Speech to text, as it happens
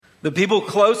The people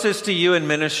closest to you in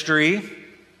ministry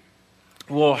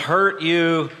will hurt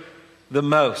you the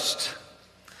most.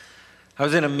 I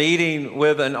was in a meeting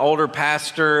with an older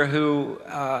pastor who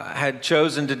had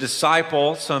chosen to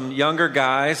disciple some younger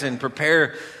guys and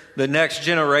prepare the next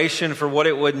generation for what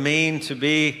it would mean to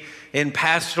be in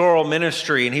pastoral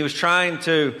ministry. And he was trying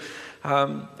to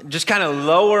just kind of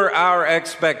lower our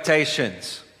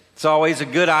expectations. It's always a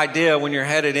good idea when you're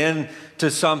headed into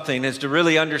something is to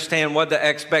really understand what the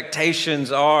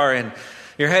expectations are. And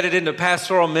you're headed into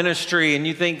pastoral ministry and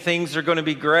you think things are going to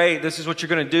be great. This is what you're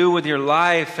going to do with your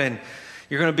life. And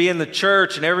you're going to be in the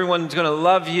church and everyone's going to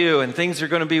love you and things are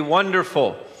going to be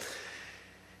wonderful.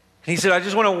 He said, I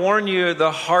just want to warn you,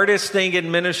 the hardest thing in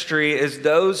ministry is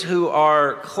those who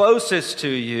are closest to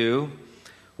you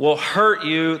will hurt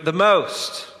you the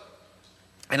most.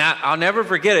 And I'll never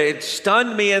forget it. It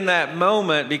stunned me in that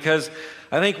moment because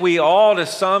I think we all, to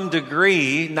some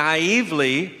degree,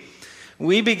 naively,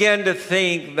 we began to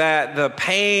think that the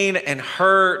pain and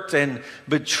hurt and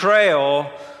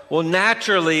betrayal will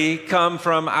naturally come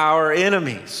from our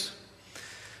enemies.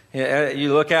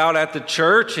 You look out at the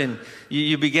church and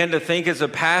you begin to think as a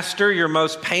pastor, your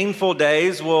most painful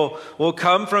days will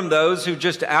come from those who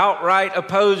just outright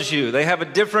oppose you. They have a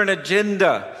different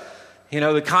agenda.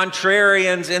 The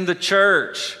contrarians in the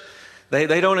church.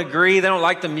 They don't agree. They don't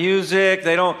like the music.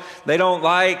 They don't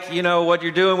like, what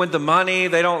you're doing with the money.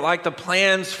 They don't like the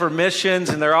plans for missions,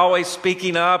 and they're always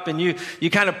speaking up. And you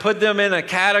kind of put them in a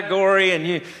category,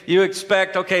 and you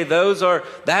expect, okay,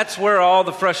 that's where all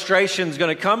the frustration is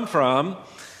going to come from.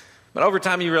 But over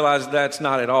time, you realize that's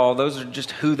not at all. Those are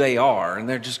just who they are, and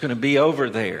they're just going to be over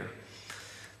there.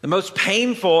 The most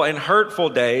painful and hurtful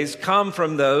days come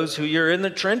from those who you're in the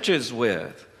trenches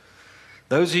with.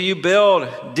 Those who you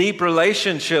build deep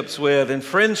relationships with and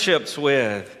friendships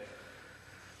with.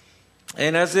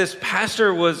 And as this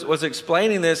pastor was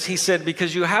explaining this, he said,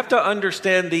 because you have to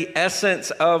understand the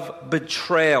essence of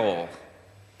betrayal.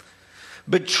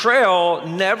 Betrayal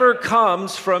never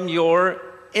comes from your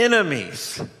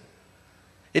enemies.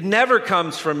 It never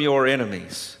comes from your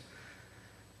enemies.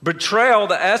 Betrayal,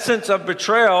 the essence of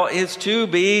betrayal is to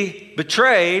be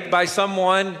betrayed by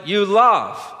someone you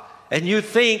love and you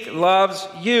think loves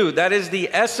you. That is the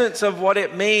essence of what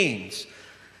it means.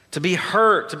 To be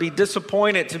hurt, to be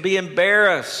disappointed, to be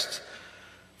embarrassed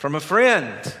from a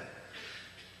friend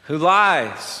who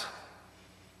lies,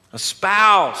 a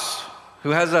spouse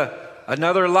who has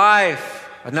another life,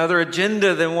 another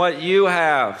agenda than what you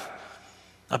have,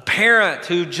 a parent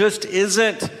who just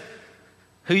isn't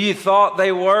who you thought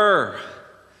they were.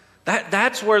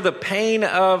 That's where the pain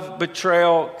of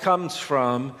betrayal comes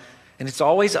from. And it's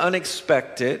always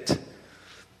unexpected.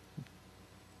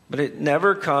 But it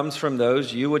never comes from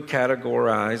those you would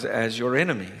categorize as your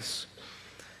enemies.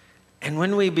 And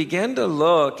when we begin to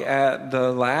look at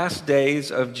the last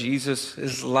days of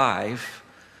Jesus' life,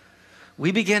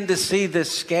 we begin to see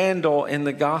this scandal in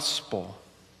the gospel.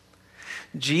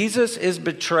 Jesus is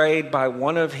betrayed by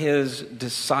one of his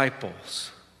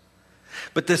disciples.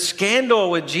 But the scandal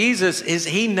with Jesus is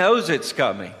he knows it's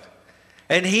coming.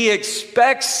 And he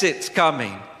expects it's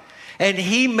coming. And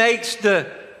he makes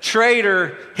the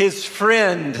traitor his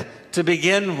friend to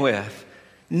begin with,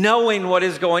 knowing what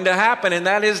is going to happen. And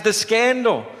that is the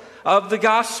scandal of the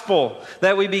gospel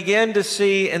that we begin to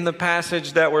see in the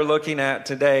passage that we're looking at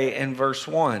today in verse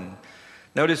 1.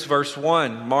 Notice verse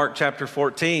 1, Mark chapter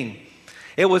 14.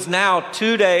 It was now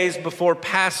 2 days before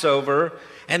Passover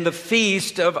and the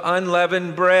feast of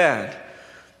unleavened bread.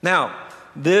 Now,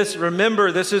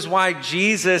 remember, this is why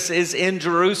Jesus is in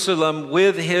Jerusalem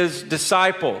with his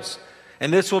disciples.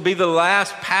 And this will be the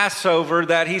last Passover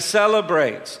that he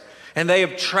celebrates. And they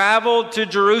have traveled to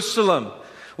Jerusalem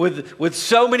with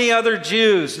so many other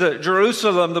Jews.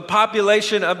 Jerusalem, the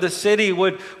population of the city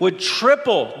would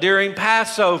triple during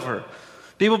Passover.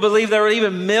 People believe there were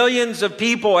even millions of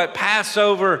people at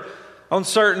Passover on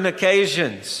certain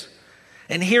occasions.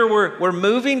 And here we're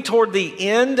moving toward the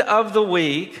end of the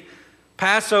week.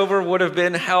 Passover would have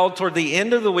been held toward the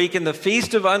end of the week, and the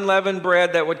Feast of Unleavened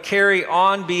Bread that would carry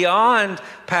on beyond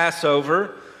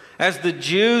Passover as the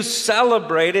Jews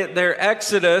celebrated their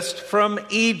exodus from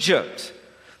Egypt.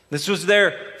 This was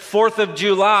their 4th of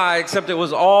July, except it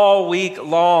was all week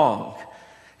long.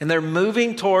 And they're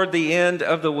moving toward the end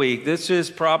of the week. This is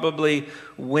probably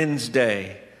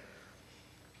Wednesday.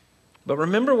 But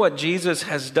remember what Jesus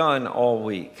has done all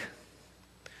week.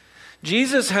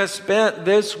 Jesus has spent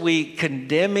this week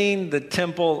condemning the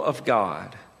temple of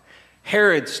God,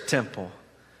 Herod's temple,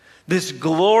 this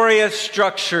glorious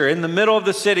structure in the middle of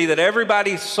the city that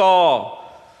everybody saw,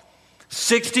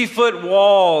 60-foot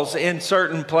walls in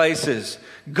certain places,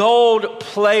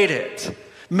 gold-plated,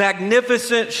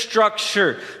 magnificent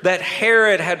structure that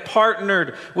Herod had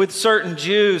partnered with certain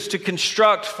Jews to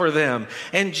construct for them.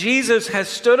 And Jesus has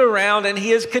stood around and he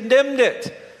has condemned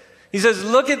it. He says,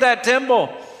 look at that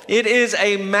temple. It is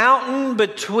a mountain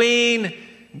between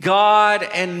God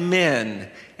and men,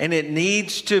 and it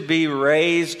needs to be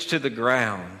razed to the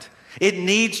ground. It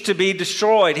needs to be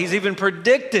destroyed. He's even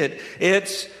predicted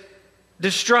its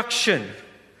destruction.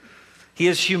 He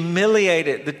has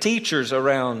humiliated the teachers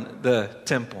around the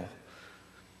temple.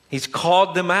 He's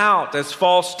called them out as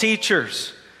false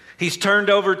teachers. He's turned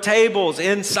over tables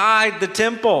inside the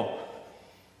temple.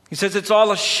 He says it's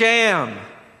all a sham.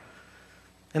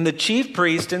 And the chief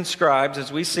priests and scribes, as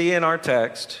we see in our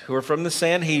text, who are from the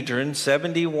Sanhedrin,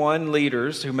 71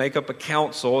 leaders who make up a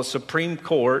council, a supreme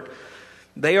court,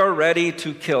 they are ready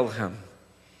to kill him.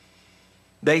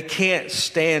 They can't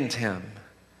stand him.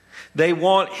 They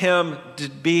want him to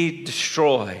be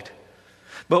destroyed.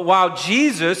 But while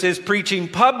Jesus is preaching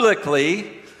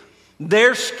publicly,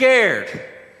 they're scared.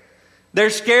 They're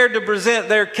scared to present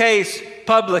their case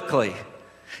publicly.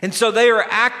 And so they are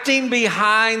acting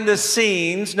behind the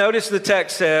scenes, notice the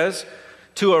text says,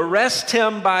 to arrest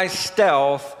him by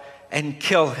stealth and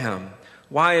kill him.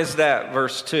 Why is that?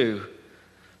 Verse 2.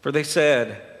 For they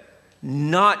said,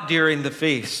 not during the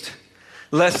feast,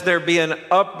 lest there be an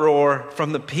uproar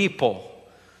from the people.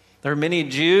 There are many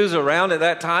Jews around at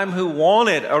that time who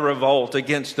wanted a revolt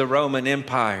against the Roman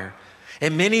Empire.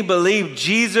 And many believe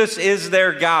Jesus is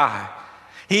their guy.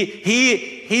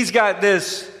 He's got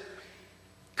this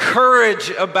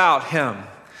courage about him.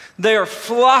 They are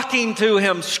flocking to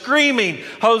him, screaming,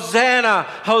 Hosanna,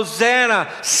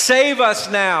 Hosanna, save us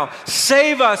now,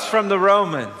 save us from the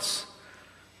Romans.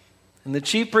 And the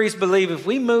chief priests believe if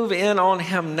we move in on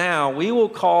him now, we will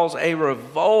cause a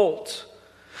revolt.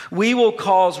 We will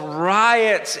cause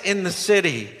riots in the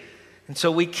city. And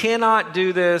so we cannot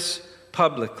do this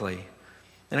publicly.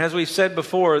 And as we've said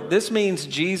before, this means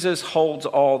Jesus holds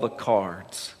all the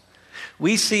cards.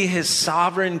 We see his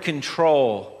sovereign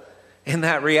control in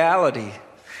that reality.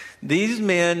 These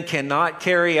men cannot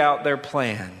carry out their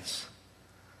plans.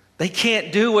 They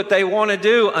can't do what they want to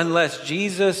do unless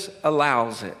Jesus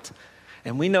allows it.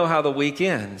 And we know how the week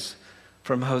ends.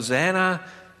 From Hosanna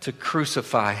to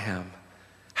crucify him.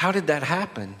 How did that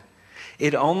happen?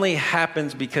 It only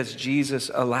happens because Jesus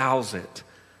allows it.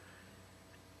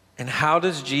 And how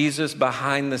does Jesus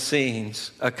behind the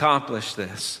scenes accomplish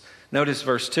this? Notice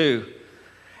verse 2.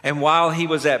 And while he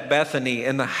was at Bethany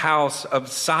in the house of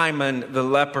Simon the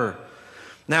leper.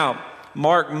 Now,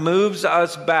 Mark moves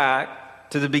us back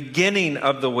to the beginning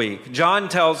of the week. John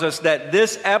tells us that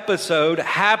this episode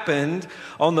happened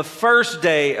on the first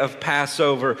day of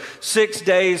Passover, 6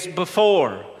 days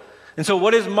before. And so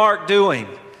what is Mark doing?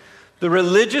 The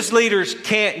religious leaders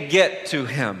can't get to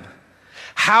him.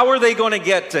 How are they going to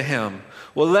get to him?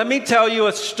 Well, let me tell you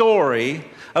a story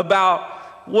about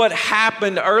what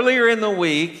happened earlier in the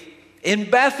week in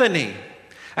Bethany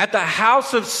at the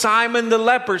house of Simon the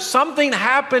leper. Something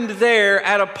happened there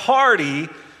at a party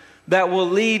that will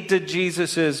lead to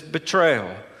Jesus'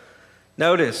 betrayal.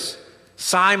 Notice,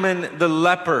 Simon the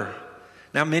leper.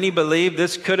 Now, many believe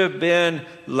this could have been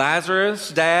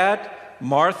Lazarus' dad,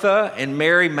 Martha and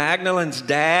Mary Magdalene's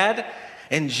dad,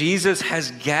 and Jesus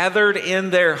has gathered in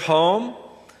their home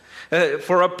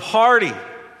for a party.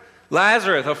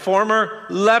 Lazarus, a former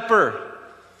leper,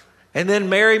 and then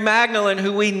Mary Magdalene,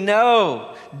 who we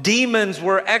know demons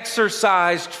were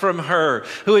exorcised from her,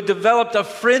 who had developed a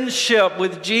friendship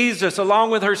with Jesus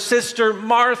along with her sister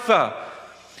Martha.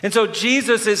 And so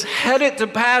Jesus is headed to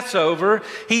Passover.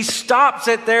 He stops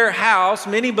at their house.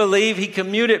 Many believe he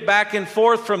commuted back and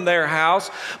forth from their house.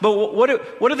 But what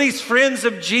do these friends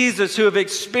of Jesus who have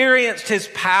experienced his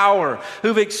power,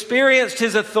 who've experienced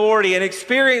his authority and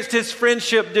experienced his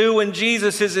friendship do when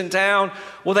Jesus is in town?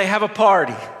 Well, they have a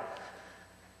party.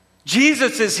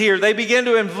 Jesus is here. They begin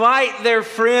to invite their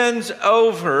friends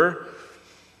over.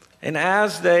 And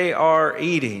as they are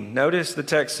eating, notice the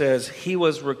text says he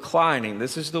was reclining.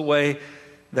 This is the way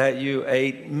that you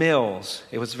ate meals.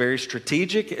 It was very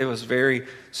strategic. It was very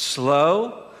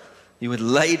slow. You would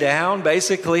lay down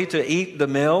basically to eat the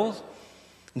meal.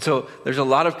 And so there's a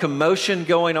lot of commotion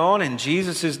going on, and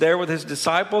Jesus is there with his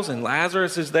disciples, and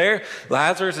Lazarus is there.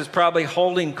 Lazarus is probably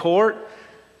holding court.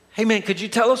 Hey man, could you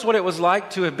tell us what it was like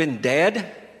to have been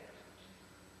dead?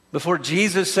 Before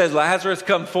Jesus said, Lazarus,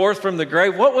 come forth from the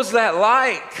grave. What was that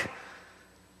like?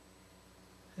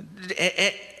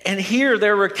 And here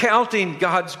they're recounting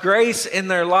God's grace in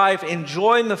their life,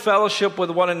 enjoying the fellowship with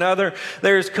one another.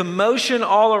 There's commotion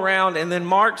all around. And then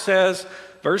Mark says,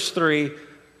 verse 3,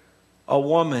 a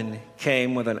woman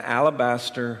came with an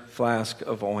alabaster flask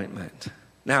of ointment.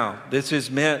 Now, this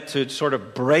is meant to sort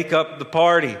of break up the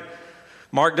party.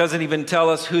 Mark doesn't even tell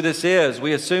us who this is.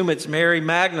 We assume it's Mary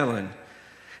Magdalene.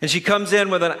 And she comes in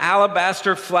with an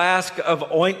alabaster flask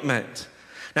of ointment.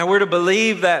 Now, we're to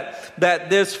believe that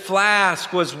this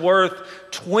flask was worth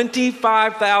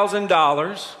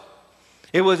 $25,000.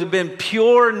 It would have been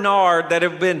pure nard that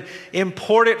had been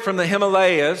imported from the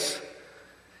Himalayas.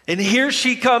 And here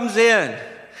she comes in.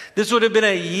 This would have been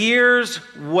a year's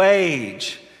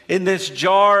wage in this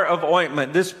jar of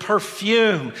ointment, this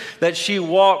perfume that she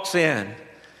walks in.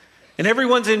 And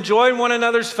everyone's enjoying one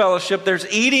another's fellowship. There's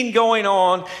eating going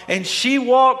on, and she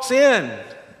walks in.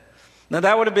 Now,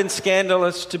 that would have been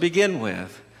scandalous to begin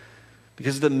with,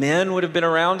 because the men would have been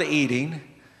around eating,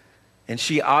 and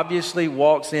she obviously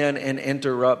walks in and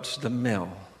interrupts the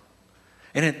meal.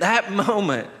 And at that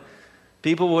moment,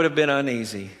 people would have been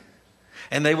uneasy,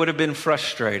 and they would have been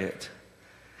frustrated.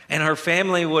 And her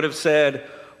family would have said,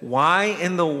 "Why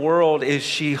in the world is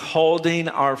she holding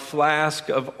our flask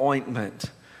of ointment?"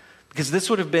 Because this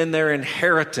would have been their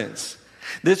inheritance.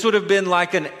 This would have been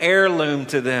like an heirloom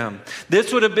to them.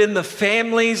 This would have been the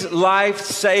family's life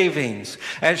savings.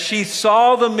 As she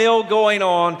saw the meal going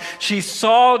on, she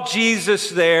saw Jesus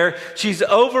there. She's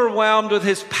overwhelmed with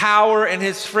his power and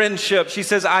his friendship. She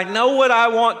says, "I know what I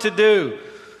want to do."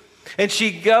 And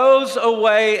she goes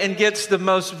away and gets the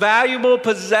most valuable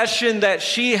possession that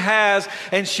she has,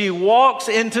 and she walks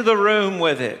into the room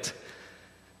with it.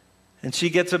 And she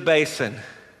gets a basin.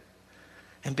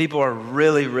 And people are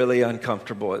really, really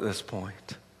uncomfortable at this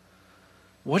point.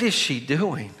 What is she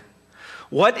doing?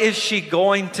 What is she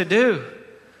going to do?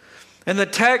 And the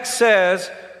text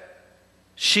says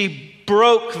she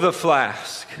broke the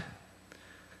flask,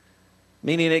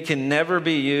 meaning it can never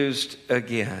be used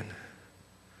again.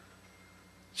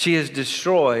 She has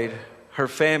destroyed her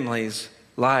family's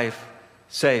life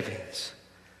savings.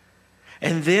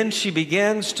 And then she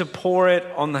begins to pour it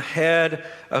on the head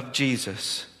of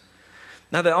Jesus.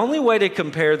 Now, the only way to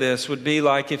compare this would be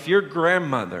like if your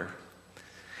grandmother,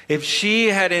 if she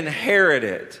had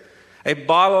inherited a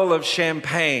bottle of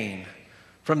champagne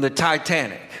from the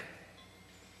Titanic,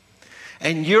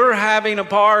 and you're having a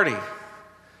party,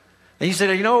 and you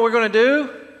said, "You know what we're going to do?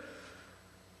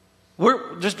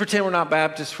 Just pretend we're not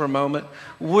Baptists for a moment.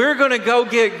 We're going to go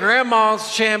get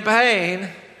grandma's champagne,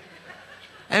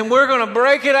 and we're going to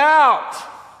break it out,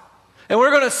 and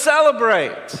we're going to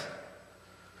celebrate."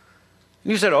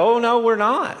 You said, "Oh, no, we're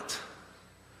not."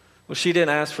 Well, she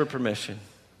didn't ask for permission.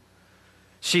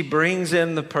 She brings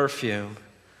in the perfume.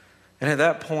 And at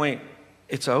that point,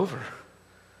 it's over.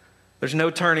 There's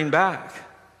no turning back.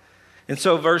 And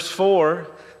so verse 4,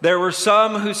 there were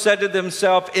some who said to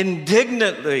themselves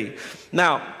indignantly.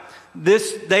 Now,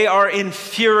 they are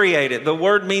infuriated. The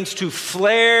word means to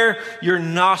flare your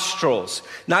nostrils.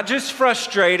 Not just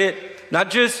frustrated, not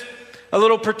just a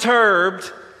little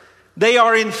perturbed. They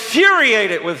are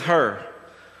infuriated with her.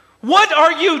 "What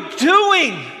are you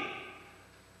doing?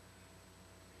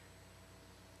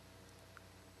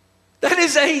 That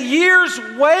is a year's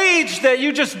wage that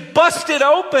you just busted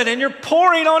open and you're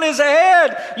pouring on his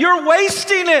head. You're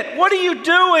wasting it. What are you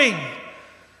doing?"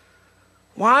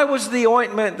 Why was the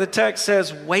ointment, the text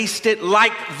says, wasted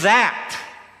like that?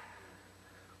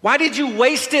 Why did you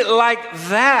waste it like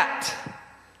that?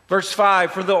 Verse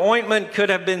 5, for the ointment could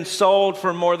have been sold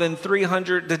for more than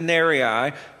 300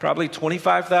 denarii, probably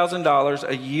 $25,000,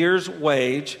 a year's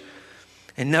wage.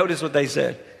 And notice what they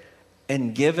said,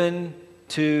 and given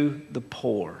to the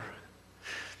poor.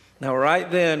 Now, right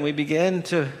then, we begin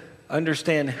to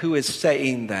understand who is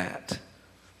saying that.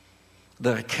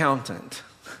 The accountant.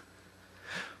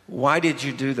 Why did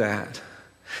you do that?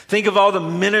 Think of all the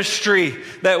ministry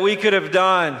that we could have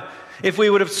done if we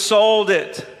would have sold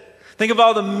it. Think of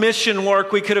all the mission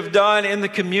work we could have done in the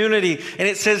community. And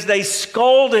it says they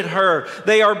scolded her.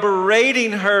 They are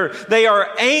berating her. They are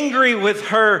angry with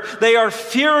her. They are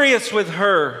furious with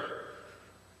her.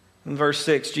 In verse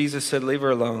 6, Jesus said, leave her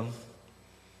alone.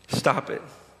 Stop it.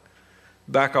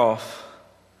 Back off.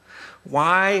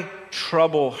 Why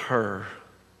trouble her?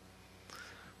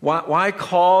 Why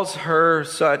cause her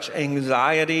such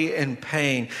anxiety and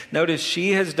pain? Notice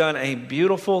she has done a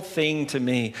beautiful thing to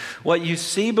me. What you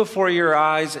see before your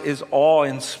eyes is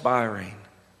awe-inspiring.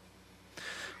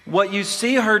 What you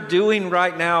see her doing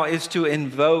right now is to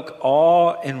invoke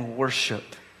awe and worship.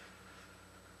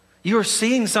 You are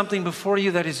seeing something before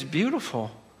you that is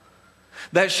beautiful,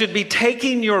 that should be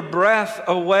taking your breath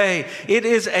away. It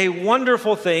is a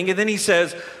wonderful thing. And then he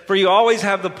says, for you always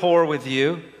have the poor with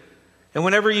you. And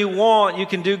whenever you want, you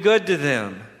can do good to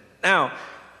them. Now,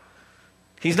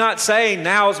 He's not saying,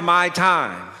 now's my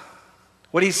time.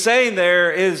 What he's saying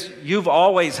there is, you've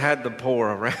always had the poor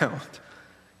around.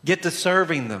 Get to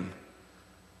serving them.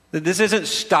 This isn't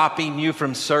stopping you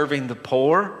from serving the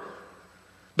poor,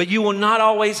 but you will not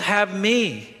always have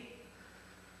me.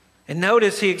 And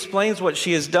notice he explains what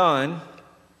she has done.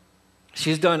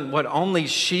 She has done what only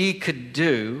she could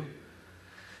do.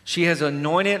 She has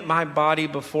anointed my body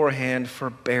beforehand for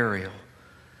burial.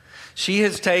 She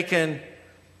has taken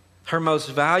her most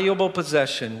valuable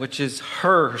possession, which is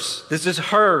hers. This is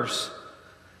hers.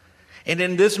 And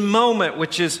in this moment,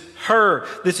 which is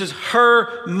this is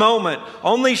her moment.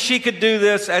 Only she could do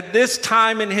this at this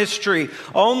time in history.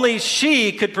 Only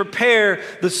she could prepare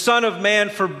the Son of Man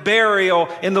for burial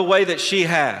in the way that she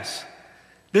has.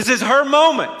 This is her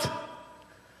moment.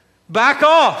 Back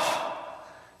off.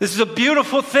 This is a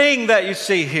beautiful thing that you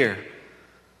see here.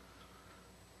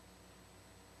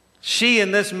 She,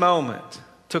 in this moment,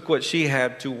 took what she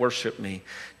had to worship me.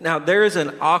 Now, there is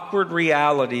an awkward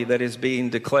reality that is being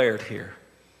declared here.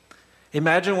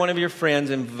 Imagine one of your friends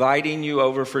inviting you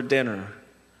over for dinner,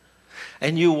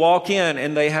 and you walk in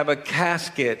and they have a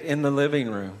casket in the living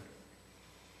room,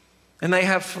 and they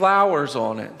have flowers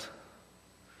on it.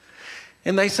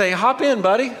 And they say, hop in,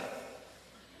 buddy.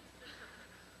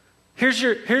 Here's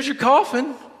your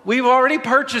coffin. We've already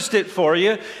purchased it for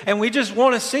you, and we just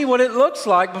want to see what it looks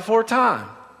like before time.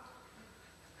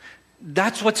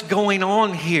 That's what's going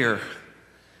on here.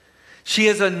 She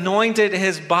has anointed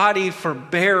his body for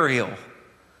burial.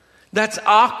 That's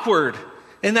awkward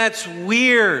and that's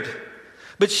weird.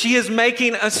 But she is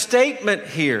making a statement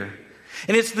here.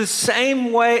 And it's the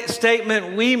same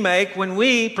statement we make when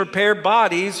we prepare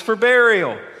bodies for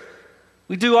burial.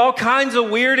 We do all kinds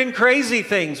of weird and crazy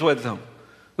things with them.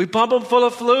 We pump them full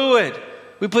of fluid.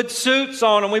 We put suits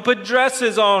on them. We put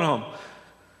dresses on them.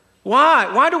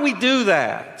 Why? Why do we do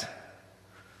that?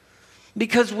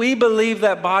 Because we believe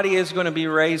that body is going to be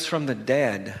raised from the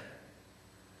dead.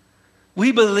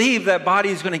 We believe that body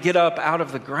is going to get up out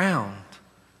of the ground.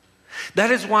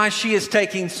 That is why she is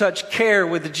taking such care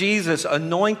with Jesus,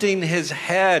 anointing his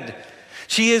head.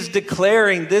 She is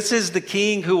declaring, this is the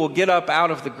king who will get up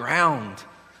out of the ground.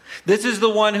 This is the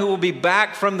one who will be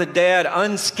back from the dead,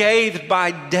 unscathed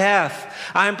by death.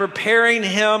 I am preparing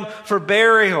him for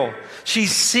burial. She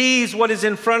sees what is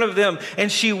in front of them,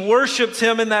 and she worships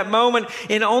him in that moment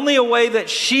in only a way that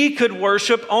she could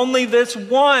worship only this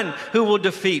one who will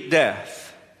defeat death.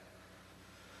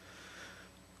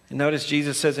 And notice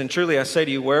Jesus says, and truly I say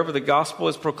to you, wherever the gospel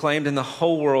is proclaimed in the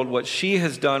whole world, what she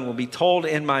has done will be told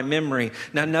in my memory.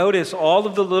 Now notice all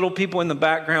of the little people in the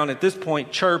background at this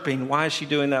point chirping, why is she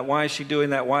doing that? Why is she doing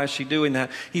that? Why is she doing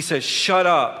that? He says, shut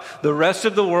up. The rest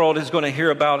of the world is going to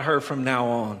hear about her from now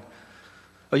on.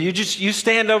 But you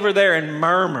stand over there and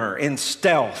murmur in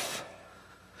stealth.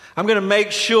 I'm going to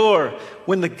make sure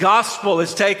when the gospel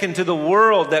is taken to the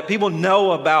world that people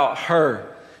know about her.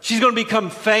 She's going to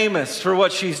become famous for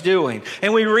what she's doing.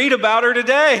 And we read about her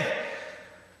today.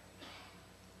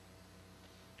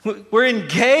 We're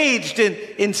engaged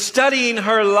in studying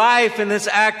her life in this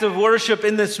act of worship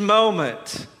in this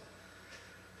moment.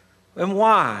 And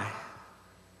why?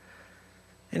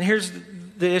 And here's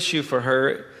the issue for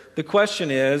her. The question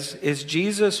is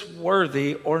Jesus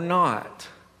worthy or not?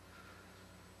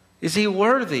 Is he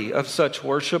worthy of such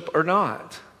worship or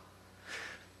not?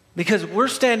 Because we're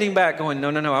standing back going,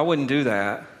 no, I wouldn't do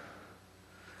that.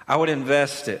 I would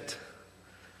invest it.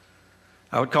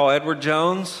 I would call Edward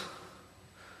Jones,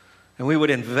 and we would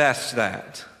invest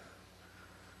that.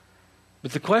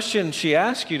 But the question she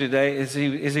asked you today, is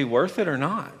he worth it or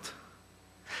not?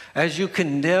 As you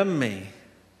condemn me,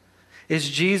 is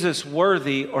Jesus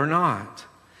worthy or not?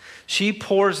 She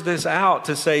pours this out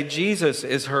to say Jesus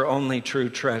is her only true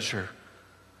treasure.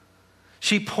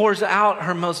 She pours out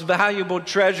her most valuable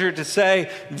treasure to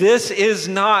say, this is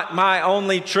not my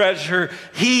only treasure.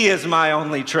 He is my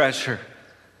only treasure.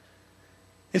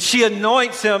 And she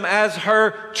anoints him as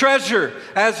her treasure,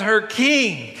 as her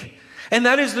king. And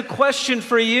that is the question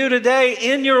for you today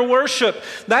in your worship.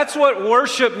 That's what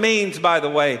worship means, by the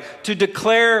way, to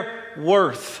declare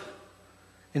worth.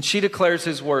 And she declares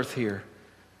his worth here.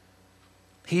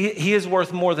 He is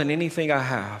worth more than anything I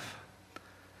have.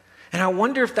 And I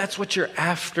wonder if that's what you're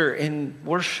after in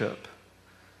worship.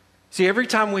 See, every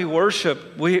time we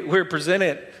worship, we're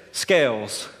presented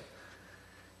scales.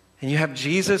 And you have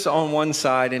Jesus on one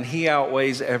side, and he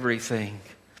outweighs everything.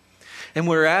 And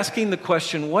we're asking the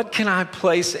question, what can I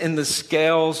place in the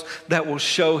scales that will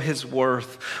show his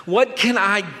worth? What can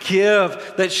I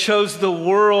give that shows the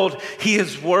world he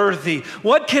is worthy?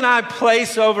 What can I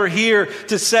place over here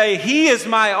to say he is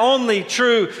my only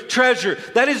true treasure?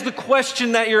 That is the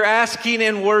question that you're asking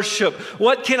in worship.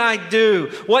 What can I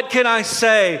do? What can I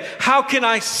say? How can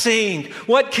I sing?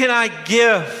 What can I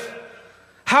give?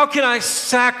 How can I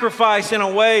sacrifice in a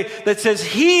way that says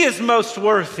he is most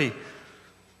worthy?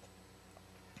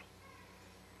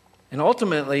 And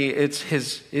ultimately,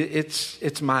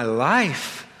 it's my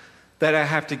life that I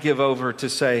have to give over to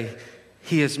say,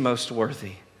 he is most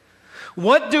worthy.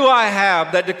 What do I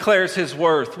have that declares his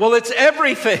worth? Well, it's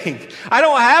everything. I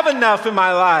don't have enough in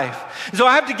my life. So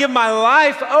I have to give my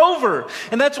life over.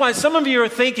 And that's why some of you are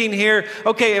thinking here,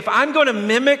 okay, if I'm going to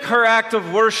mimic her act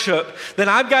of worship, then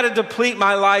I've got to deplete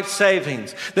my life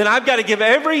savings. Then I've got to give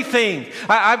everything.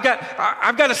 I've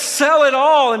got to sell it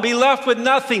all and be left with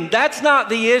nothing. That's not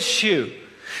the issue.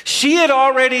 She had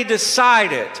already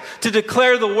decided to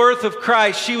declare the worth of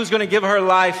Christ. She was going to give her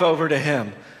life over to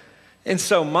him. And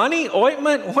so money,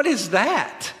 ointment, what is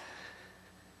that?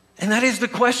 And that is the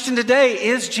question today.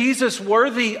 Is Jesus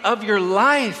worthy of your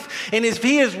life? And if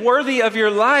he is worthy of your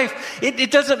life,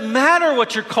 it doesn't matter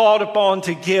what you're called upon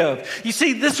to give. You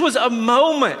see, this was a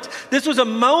moment. This was a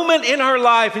moment in her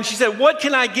life. And she said, what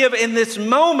can I give in this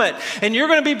moment? And you're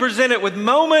going to be presented with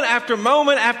moment after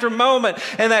moment after moment.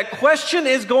 And that question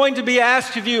is going to be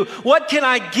asked of you, what can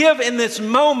I give in this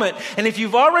moment? And if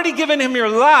you've already given him your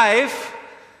life,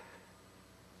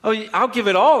 I'll give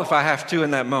it all if I have to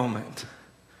in that moment.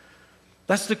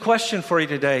 That's the question for you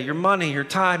today. Your money, your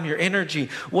time, your energy.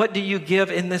 What do you give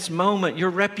in this moment?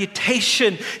 Your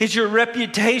reputation. Is your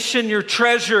reputation your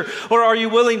treasure? Or are you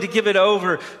willing to give it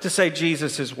over to say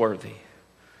Jesus is worthy?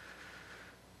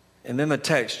 And then the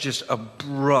text just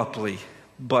abruptly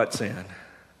butts in.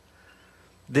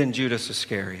 Then Judas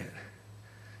Iscariot.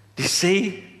 Do you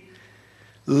see?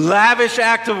 Lavish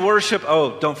act of worship.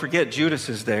 Oh, don't forget Judas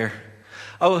is there.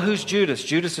 Oh, who's Judas?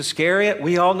 Judas Iscariot?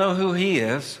 We all know who he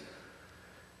is.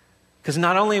 Because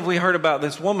not only have we heard about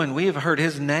this woman, we have heard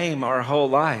his name our whole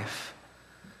life.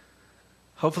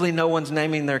 Hopefully no one's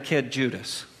naming their kid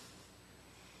Judas.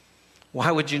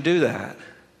 Why would you do that?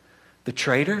 The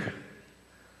traitor?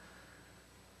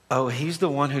 Oh, he's the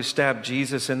one who stabbed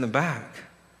Jesus in the back.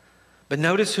 But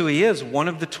notice who he is, one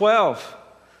of the 12.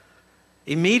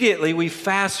 Immediately we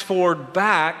fast forward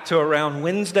back to around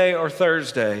Wednesday or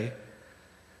Thursday.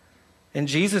 And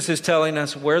Jesus is telling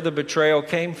us where the betrayal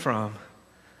came from.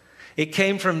 It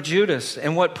came from Judas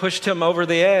and what pushed him over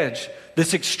the edge.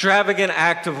 This extravagant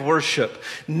act of worship.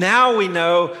 Now we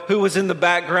know who was in the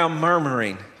background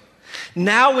murmuring.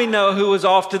 Now we know who was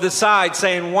off to the side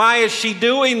saying, why is she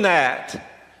doing that?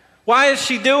 Why is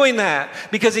she doing that?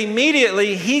 Because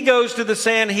immediately he goes to the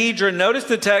Sanhedrin. Notice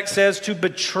the text says to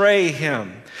betray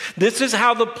him. This is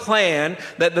how the plan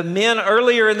that the men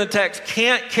earlier in the text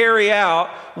can't carry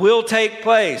out will take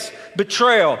place.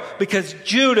 Betrayal, because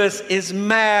Judas is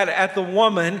mad at the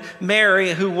woman,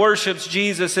 Mary, who worships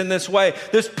Jesus in this way.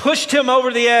 This pushed him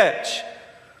over the edge.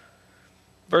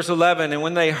 Verse 11, and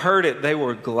when they heard it, they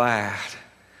were glad.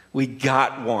 We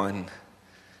got one.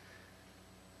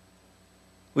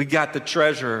 We got the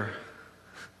treasure.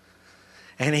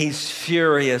 And he's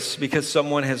furious because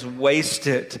someone has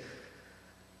wasted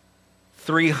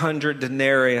 300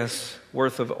 denarius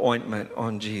worth of ointment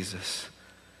on Jesus.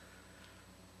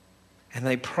 And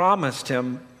they promised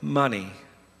him money.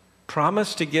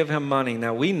 Promised to give him money.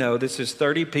 Now we know this is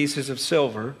 30 pieces of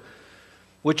silver,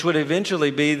 which would eventually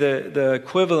be the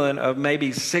equivalent of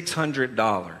maybe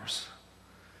 $600.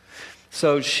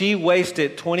 So she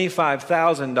wasted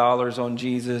 $25,000 on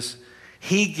Jesus.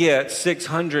 He gets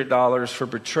 $600 for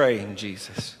betraying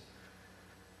Jesus.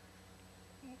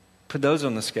 Put those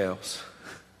on the scales.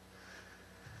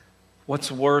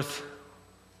 What's worth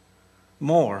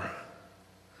more?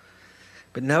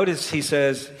 But notice he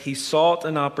says he sought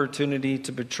an opportunity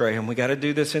to betray him. We got to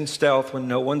do this in stealth when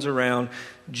no one's around.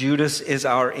 Judas is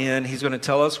our end. He's going to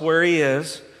tell us where he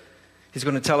is. He's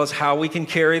going to tell us how we can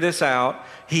carry this out.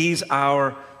 He's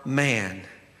our man.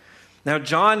 Now,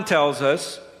 John tells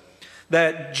us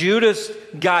that Judas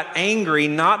got angry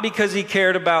not because he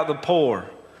cared about the poor.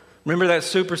 Remember that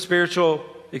super spiritual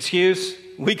excuse?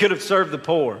 We could have served the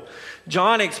poor.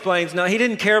 John explains, no, he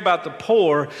didn't care about the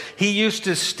poor. He used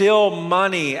to steal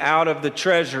money out of the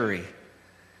treasury.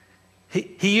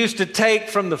 He used to take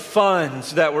from the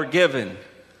funds that were given.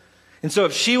 And so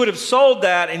if she would have sold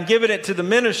that and given it to the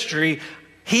ministry,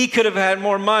 He could have had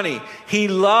more money. He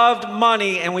loved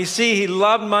money, and we see he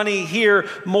loved money here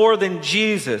more than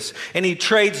Jesus. And he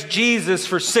trades Jesus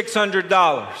for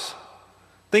 $600.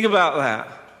 Think about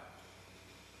that.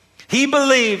 He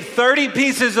believed 30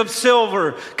 pieces of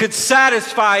silver could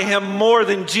satisfy him more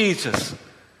than Jesus.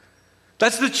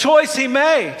 That's the choice he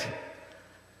made.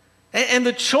 And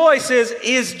the choice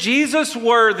is Jesus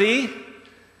worthy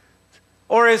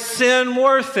or is sin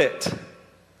worth it?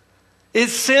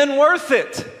 Is sin worth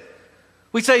it?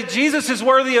 We say Jesus is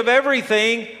worthy of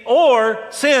everything or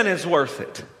sin is worth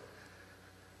it.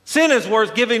 Sin is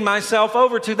worth giving myself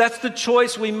over to. That's the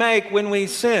choice we make when we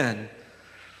sin.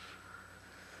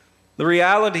 The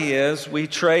reality is we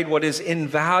trade what is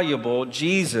invaluable,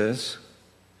 Jesus,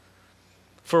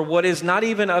 for what is not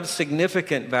even of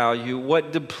significant value,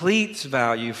 what depletes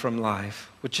value from life,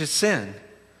 which is sin.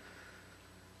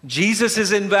 Jesus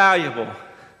is invaluable.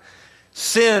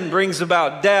 Sin brings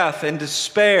about death and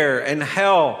despair and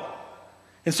hell.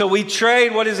 And so we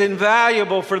trade what is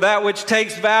invaluable for that which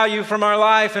takes value from our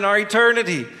life and our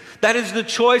eternity. That is the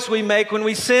choice we make when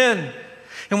we sin.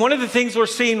 And one of the things we're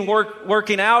seeing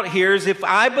working out here is if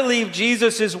I believe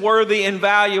Jesus is worthy and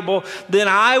valuable, then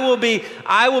I will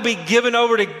be given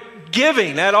over to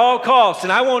giving at all costs,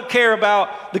 and I won't care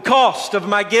about the cost of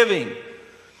my giving.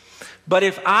 But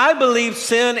if I believe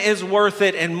sin is worth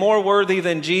it and more worthy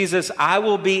than Jesus, I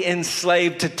will be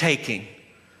enslaved to taking.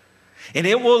 And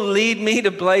it will lead me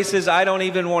to places I don't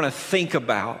even want to think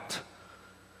about.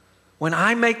 When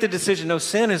I make the decision, no,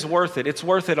 sin is worth it, it's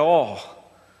worth it all,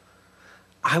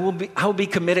 I will be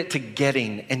committed to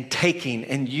getting and taking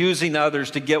and using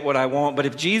others to get what I want. But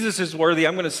if Jesus is worthy,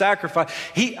 I'm going to sacrifice.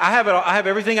 I have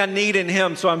everything I need in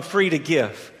him, so I'm free to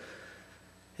give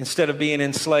instead of being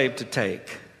enslaved to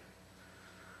take.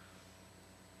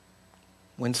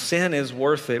 When sin is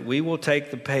worth it, we will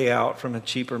take the payout from a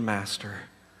cheaper master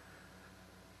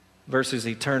versus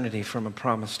eternity from a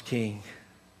promised king.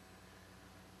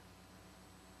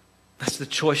 That's the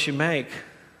choice you make.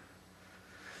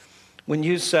 When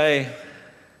you say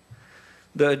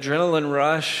the adrenaline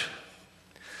rush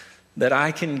that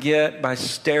I can get by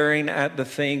staring at the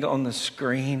thing on the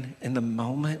screen in the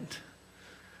moment,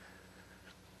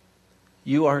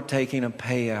 you are taking a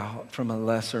payout from a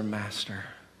lesser master.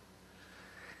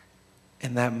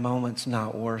 And that moment's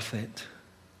not worth it.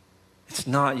 It's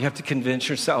not. You have to convince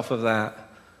yourself of that.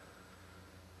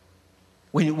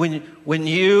 When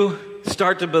you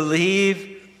start to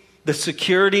believe the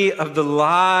security of the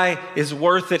lie is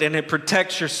worth it and it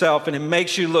protects yourself and it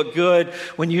makes you look good,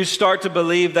 when you start to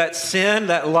believe that sin,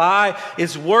 that lie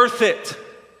is worth it,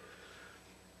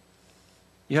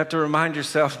 you have to remind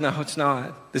yourself, no, it's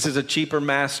not. This is a cheaper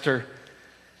master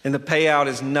and the payout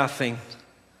is nothing.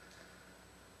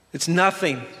 It's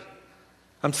nothing.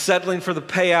 I'm settling for the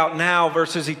payout now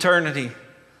versus eternity.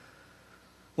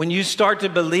 When you start to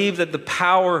believe that the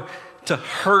power to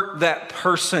hurt that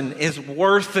person is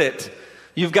worth it,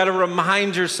 you've got to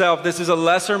remind yourself this is a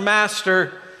lesser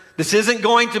master. This isn't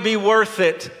going to be worth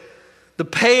it. The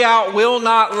payout will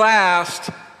not last.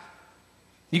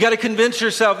 You got to convince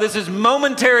yourself this is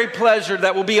momentary pleasure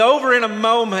that will be over in a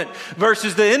moment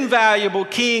versus the invaluable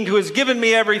king who has given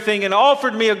me everything and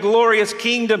offered me a glorious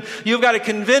kingdom. You've got to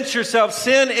convince yourself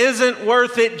sin isn't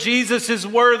worth it. Jesus is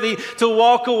worthy to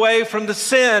walk away from the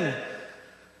sin.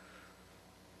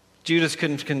 Judas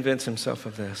couldn't convince himself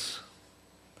of this.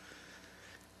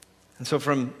 And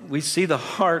so we see the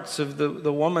hearts of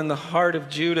the woman, the heart of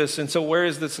Judas. And so where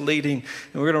is this leading?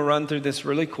 And we're going to run through this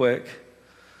really quick.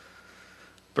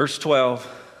 Verse 12.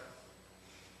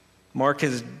 Mark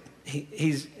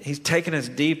he's taken us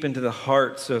deep into the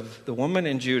hearts of the woman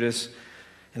and Judas.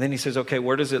 And then he says, okay,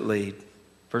 where does it lead?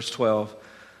 Verse 12.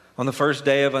 On the first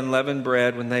day of unleavened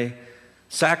bread, when they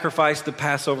sacrificed the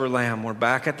Passover lamb. We're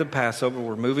back at the Passover.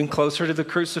 We're moving closer to the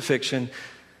crucifixion.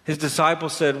 His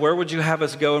disciples said, where would you have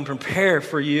us go and prepare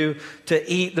for you to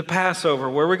eat the Passover?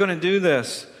 Where are we going to do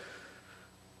this?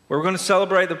 We're going to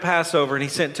celebrate the Passover. And he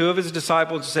sent two of his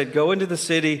disciples and said, go into the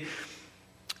city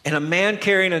and a man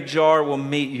carrying a jar will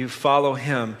meet you. Follow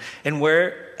him. And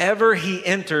wherever he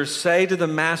enters, say to the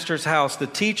master's house, the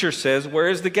teacher says, where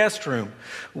is the guest room?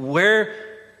 Where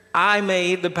I may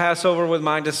eat the Passover with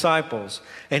my disciples,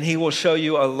 and he will show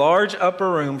you a large upper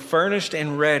room furnished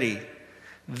and ready.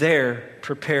 There,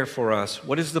 prepare for us.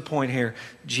 What is the point here?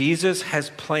 Jesus has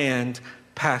planned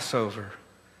Passover.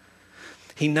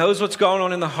 He knows what's going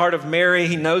on in the heart of Mary.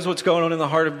 He knows what's going on in the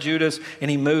heart of Judas,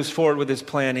 and he moves forward with his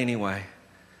plan anyway.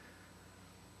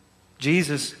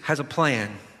 Jesus has a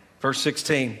plan. Verse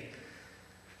 16.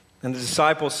 And the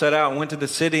disciples set out and went to the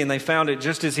city, and they found it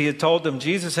just as he had told them.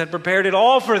 Jesus had prepared it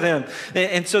all for them.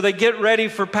 And so they get ready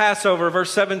for Passover,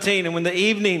 verse 17. And when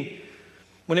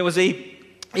it was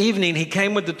evening, he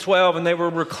came with the 12, and they were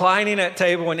reclining at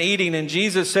table and eating. And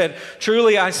Jesus said,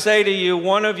 "Truly I say to you,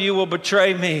 one of you will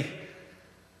betray me."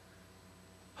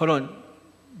 Hold on.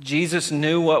 Jesus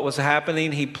knew what was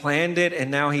happening. He planned it,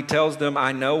 and now he tells them,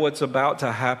 "I know what's about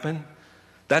to happen."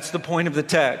 That's the point of the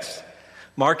text.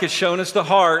 Mark has shown us the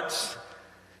hearts.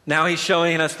 Now he's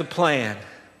showing us the plan.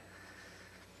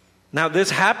 Now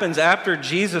this happens after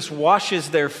Jesus washes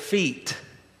their feet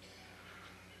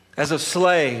as a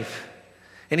slave.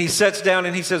 And he sits down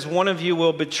and he says, "One of you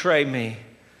will betray me."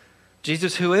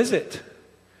 Jesus, who is it?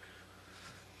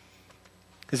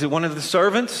 Is it one of the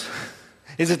servants?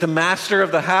 Is it the master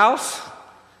of the house?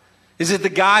 Is it the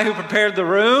guy who prepared the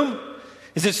room?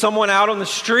 Is it someone out on the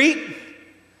street?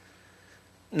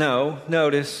 No,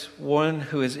 notice, one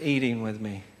who is eating with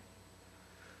me.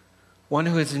 One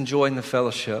who is enjoying the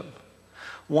fellowship.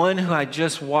 One who I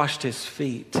just washed his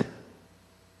feet.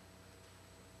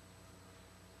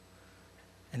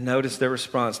 And notice their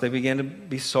response. They began to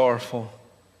be sorrowful.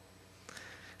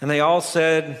 And they all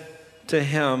said to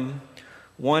him,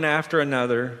 one after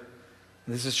another,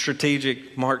 this is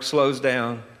strategic, Mark slows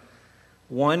down.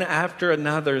 One after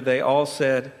another, they all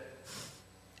said,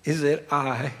 "Is it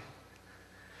I?"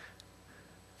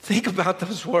 Think about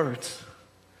those words.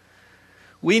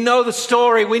 We know the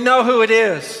story. We know who it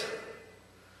is.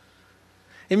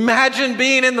 Imagine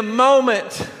being in the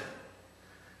moment.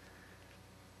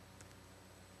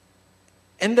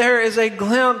 And there is a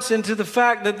glimpse into the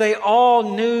fact that they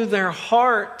all knew their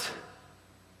heart.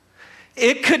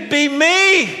 It could be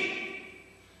me.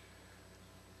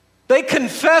 They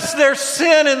confessed their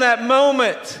sin in that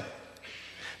moment.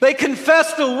 They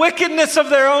confessed the wickedness of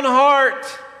their own heart.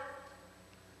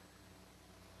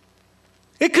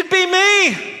 It could be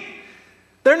me.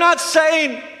 They're not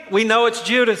saying, "We know it's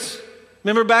Judas."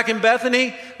 Remember back in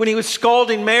Bethany when he was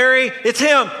scolding Mary? It's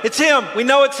him. It's him. We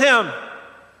know it's him.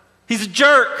 He's a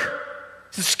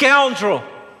jerk. He's a scoundrel.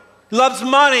 He loves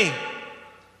money.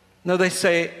 No, they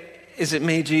say, "Is it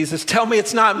me, Jesus? Tell me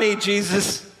it's not me,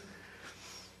 Jesus."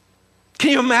 Can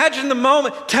you imagine the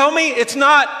moment? Tell me it's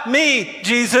not me,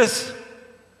 Jesus.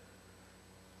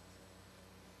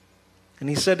 And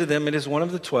he said to them, "It is one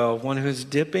of the 12, one who is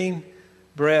dipping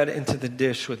bread into the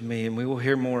dish with me." And we will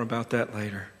hear more about that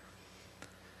later.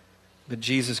 But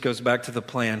Jesus goes back to the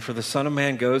plan. "For the Son of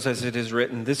Man goes as it is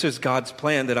written. This is God's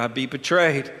plan, that I be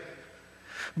betrayed.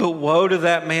 But woe to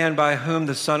that man by whom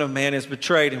the Son of Man is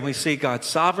betrayed." And we see God's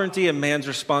sovereignty and man's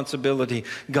responsibility.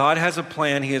 God has a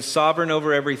plan. He is sovereign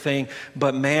over everything,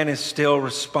 but man is still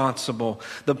responsible.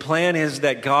 The plan is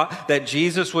that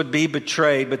Jesus would be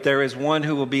betrayed, but there is one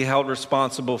who will be held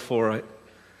responsible for it.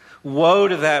 Woe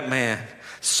to that man.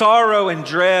 Sorrow and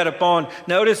dread upon,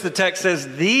 notice the text says,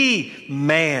 the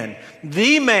man,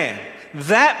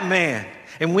 that man.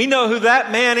 And we know who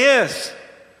that man is.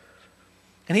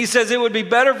 And he says it would be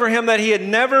better for him that he had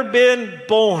never been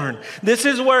born. This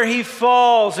is where he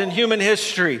falls in human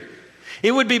history.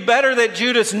 It would be better that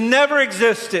Judas never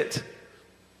existed,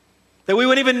 that we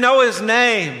wouldn't even know his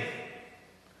name.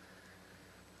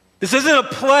 This isn't a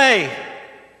play.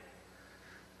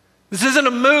 This isn't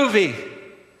a movie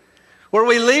where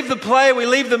we leave the play, we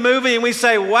leave the movie, and we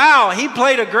say, "Wow, he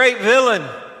played a great villain."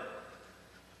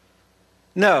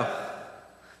 No,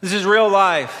 this is real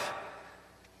life.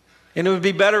 And it would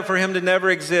be better for him to never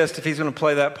exist if he's going to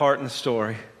play that part in the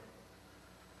story.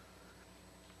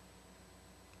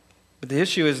 But the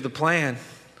issue is the plan.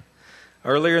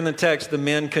 Earlier in the text, the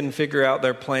men couldn't figure out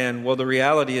their plan. Well, the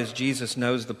reality is Jesus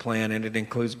knows the plan, and it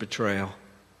includes betrayal.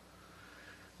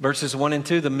 Verses 1 and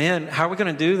 2, the men, how are we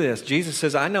going to do this? Jesus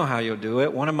says, "I know how you'll do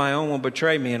it. One of my own will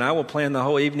betray me, and I will plan the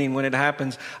whole evening. When it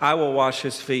happens, I will wash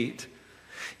his feet."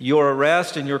 Your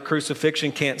arrest and your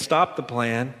crucifixion can't stop the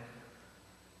plan,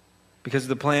 because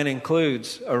the plan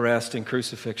includes arrest and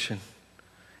crucifixion.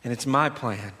 And it's my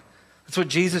plan. That's what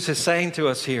Jesus is saying to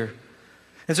us here.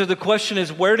 And so the question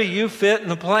is, where do you fit in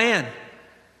the plan?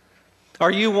 Are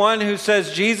you one who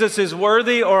says Jesus is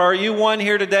worthy, or are you one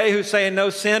here today who's saying, no,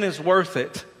 sin is worth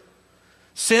it?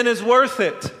 Sin is worth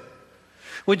it.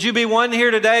 Would you be one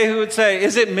here today who would say,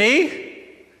 is it me?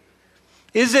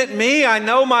 Is it me? I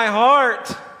know my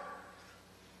heart.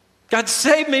 God,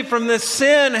 save me from this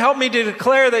sin. Help me to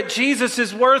declare that Jesus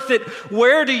is worth it.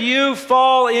 Where do you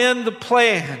fall in the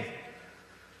plan?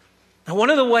 Now, one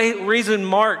of the reason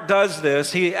Mark does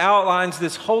this, he outlines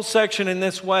this whole section in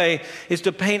this way, is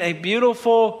to paint a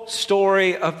beautiful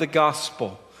story of the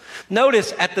gospel.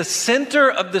 Notice, at the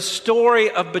center of the story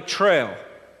of betrayal,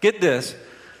 get this,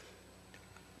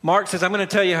 Mark says, I'm going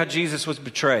to tell you how Jesus was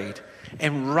betrayed.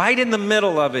 And right in the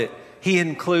middle of it, he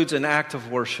includes an act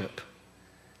of worship.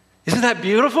 Isn't that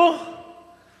beautiful?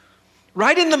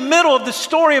 Right in the middle of the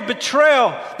story of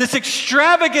betrayal, this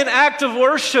extravagant act of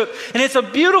worship. And it's a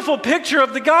beautiful picture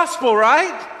of the gospel,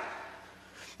 right?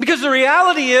 Because the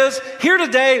reality is, here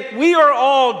today, we are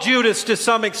all Judas to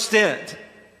some extent.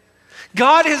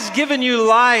 God has given you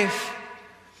life.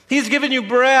 He's given you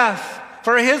breath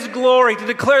for His glory, to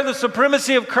declare the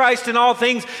supremacy of Christ in all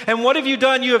things. And what have you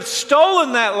done? You have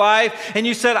stolen that life, and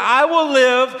you said, I will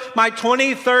live my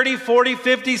 20, 30, 40,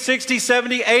 50, 60,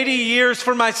 70, 80 years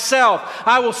for myself.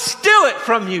 I will steal it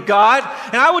from you, God,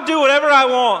 and I will do whatever I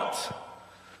want.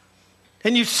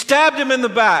 And you stabbed Him in the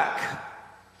back.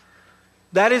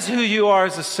 That is who you are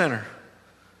as a sinner.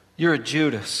 You're a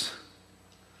Judas.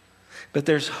 But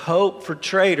there's hope for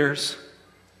traitors.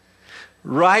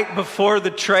 Right before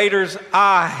the traitor's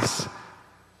eyes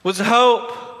was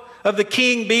hope of the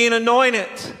king being anointed.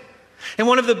 And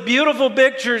one of the beautiful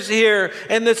pictures here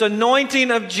in this anointing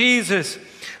of Jesus,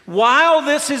 while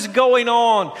this is going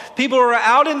on, people are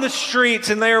out in the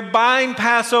streets and they are buying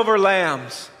Passover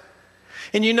lambs.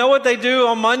 And you know what they do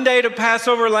on Monday to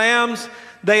Passover lambs?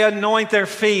 They anoint their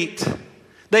feet.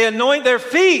 They anoint their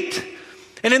feet.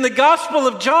 And in the Gospel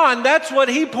of John, that's what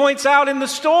he points out in the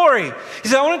story. He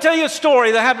said, I want to tell you a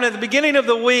story that happened at the beginning of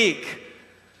the week.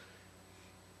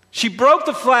 She broke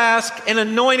the flask and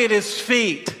anointed his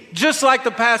feet, just like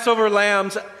the Passover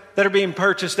lambs that are being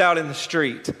purchased out in the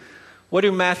street. What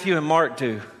do Matthew and Mark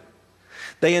do?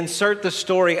 They insert the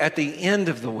story at the end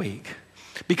of the week.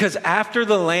 Because after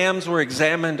the lambs were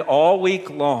examined all week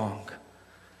long,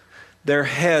 their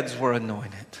heads were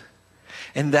anointed.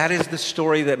 And that is the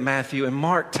story that Matthew and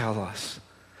Mark tell us.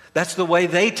 That's the way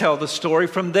they tell the story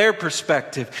from their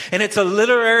perspective. And it's a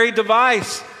literary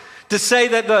device to say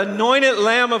that the anointed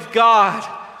Lamb of God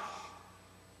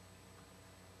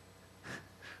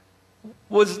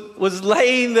was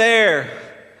laying there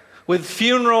with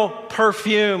funeral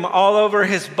perfume all over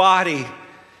his body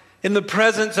in the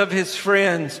presence of his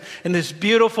friends, in this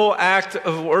beautiful act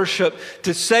of worship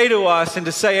to say to us and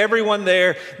to say everyone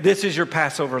there, this is your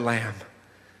Passover lamb,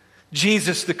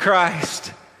 Jesus the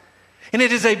Christ. And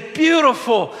it is a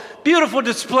beautiful, beautiful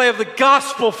display of the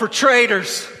gospel for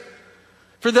traitors,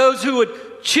 for those who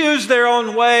would choose their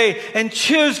own way and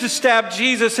choose to stab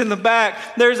Jesus in the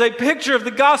back. There's a picture of the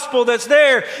gospel that's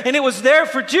there, and it was there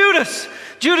for Judas.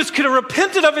 Judas could have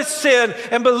repented of his sin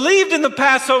and believed in the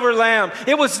Passover lamb.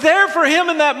 It was there for him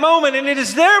in that moment, and it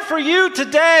is there for you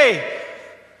today.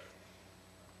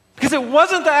 Because it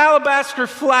wasn't the alabaster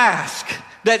flask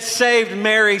that saved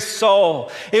Mary's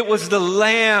soul. It was the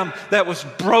lamb that was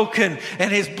broken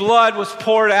and his blood was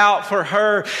poured out for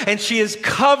her. And she is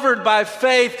covered by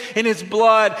faith in his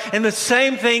blood. And the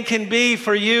same thing can be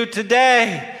for you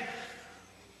today.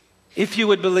 If you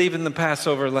would believe in the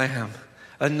Passover lamb,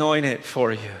 anointed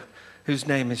for you, whose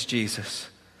name is Jesus.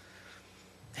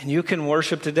 And you can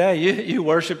worship today. You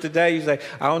worship today. You say,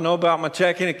 I don't know about my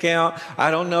checking account.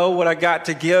 I don't know what I got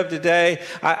to give today.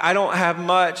 I don't have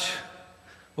much.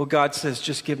 Well, God says,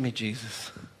 just give me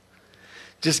Jesus.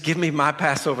 Just give me my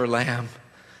Passover lamb.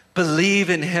 Believe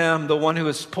in him, the one who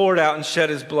has poured out and shed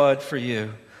his blood for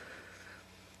you.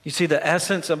 You see, the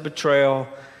essence of betrayal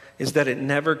is that it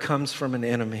never comes from an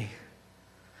enemy.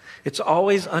 It's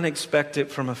always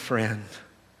unexpected from a friend.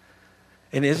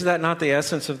 And is that not the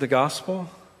essence of the gospel?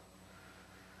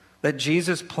 That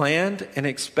Jesus planned and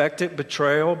expected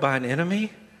betrayal by an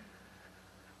enemy?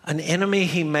 An enemy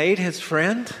he made his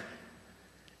friend?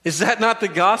 Is that not the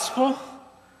gospel?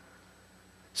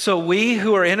 So we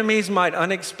who are enemies might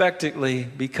unexpectedly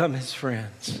become his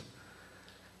friends.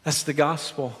 That's the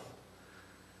gospel.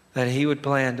 That he would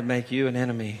plan to make you an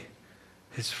enemy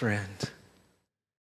his friend.